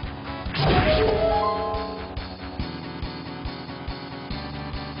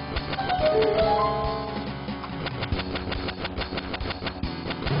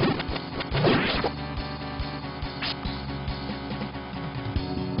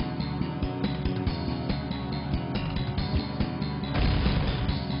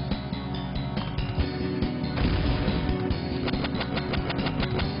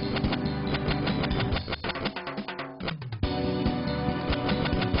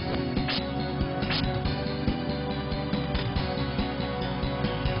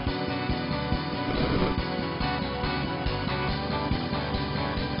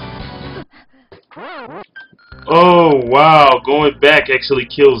 Oh wow, going back actually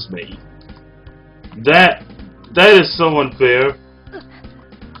kills me. That is so unfair.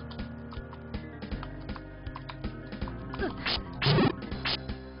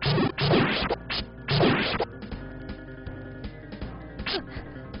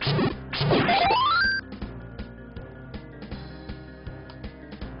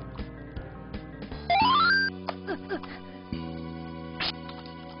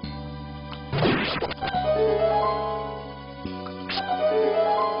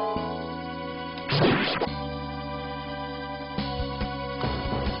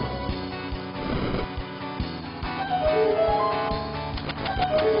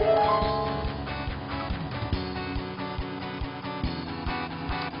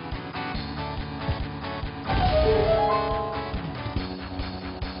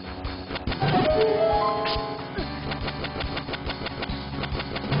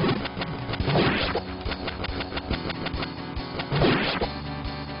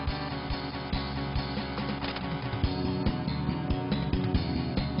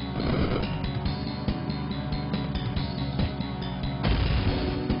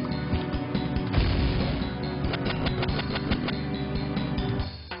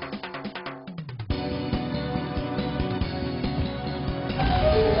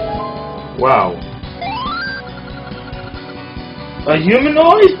 Wow. A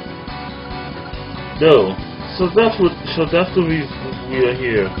humanoid? No. So that's what we are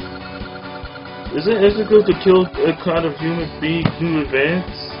here. Is it good to kill a kind of human being to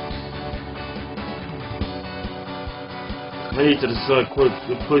advance? I need to decide quick.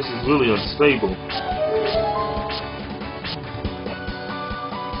 The place is really unstable.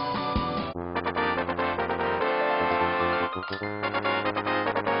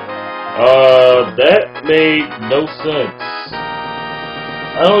 That made no sense.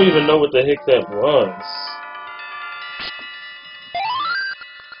 I don't even know what the heck that was.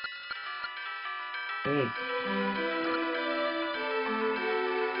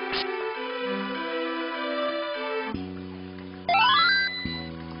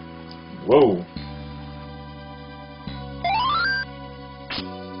 Whoa.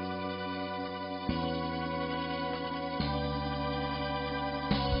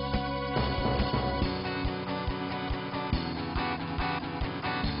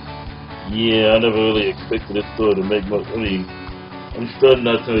 Yeah, I never really expected this story to make much. I mean, I'm starting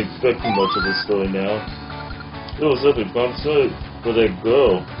not to expect too much of this story now. It was epic, but I'm sorry for that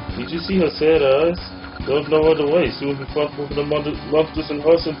girl. Did you see her sad eyes? There was no other way. She was responsible for the monsters in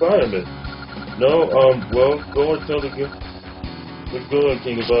her environment. No, well, go and tell the girl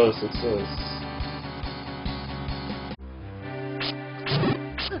king about her success.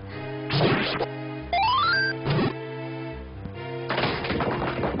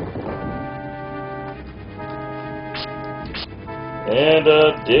 And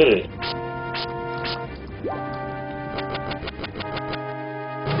did it.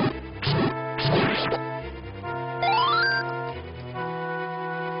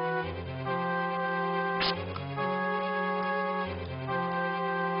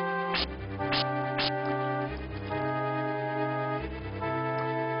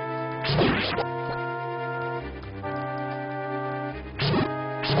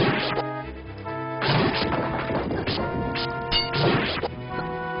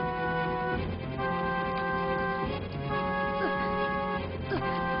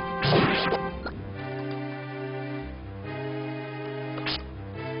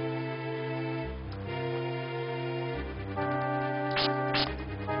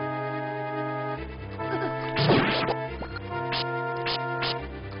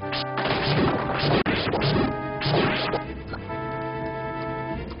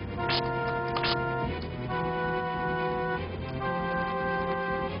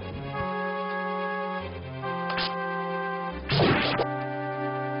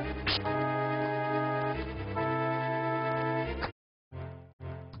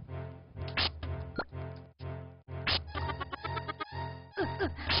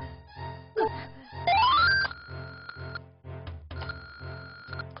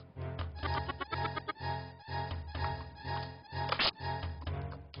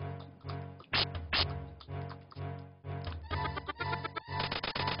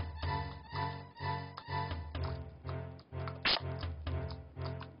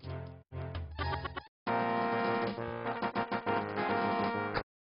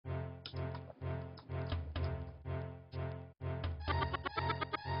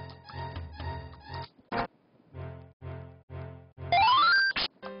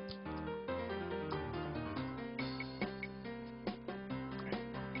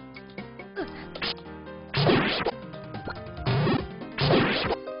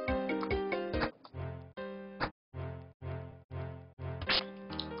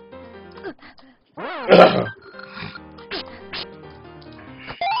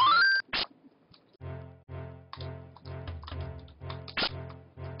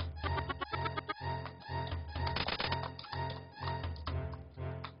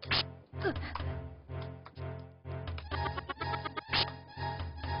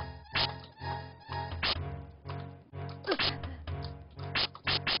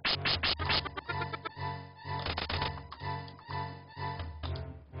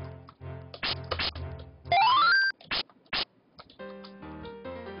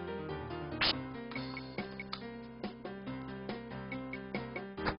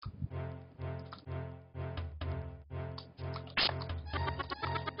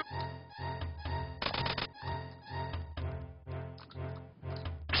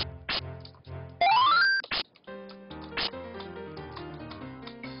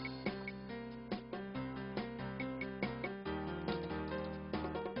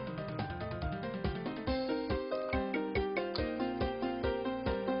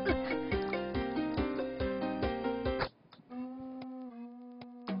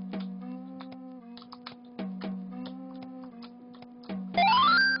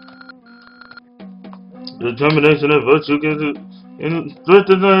 Determination and virtue and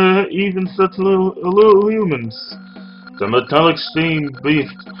threaten even such little humans. The metallic steam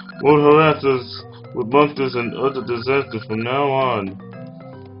beast won't harass us with monsters and other disasters from now on.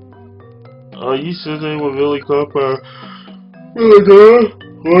 Are you sure they were really caught by...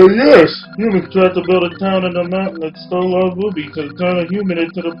 Well, yes. Humans tried to build a town in the mountain that stole our rubies and turn a human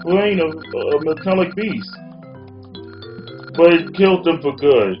into the brain of a metallic beast. But it killed them for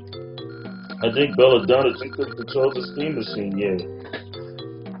good. I think Ballad thinks it controls the steam machine yet.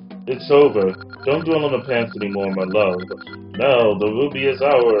 It's over. Don't dwell on the past anymore, my love. Now, the ruby is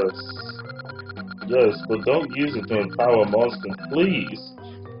ours. Yes, but don't use it to empower monsters, please.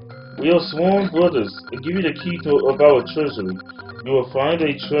 We are sworn brothers, and give you the key of our treasury. You will find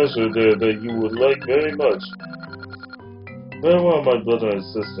a treasure there that you would like very much. Farewell, my brother and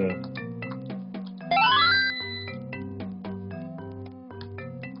sister.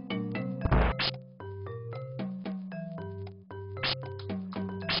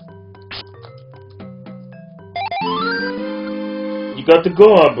 You got the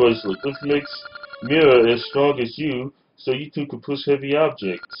go-on bracelet. This makes Mirror as strong as you, so you two can push heavy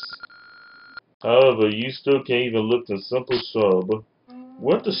objects. However, you still can't even lift a simple shrub.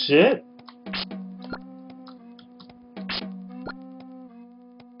 What the shit?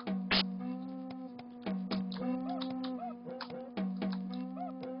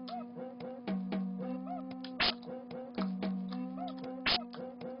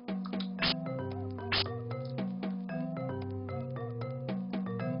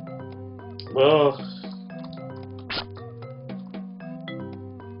 Well,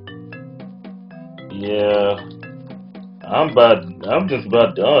 yeah, I'm just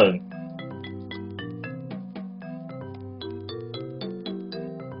about done.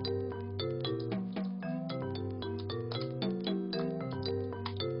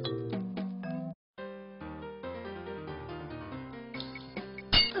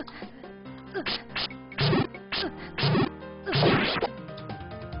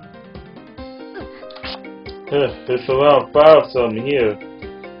 It's around 5 something here.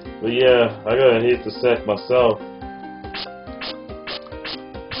 But yeah, I gotta hit the sack myself.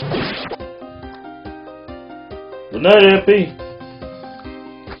 Good night, Eppy.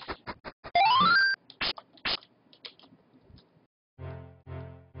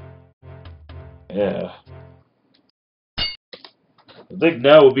 Yeah. I think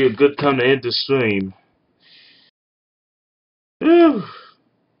now would be a good time to end the stream. Whew.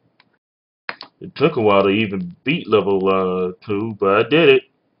 It took a while to even beat level 2, but I did it.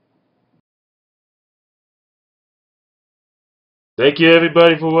 Thank you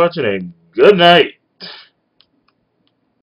everybody for watching and good night.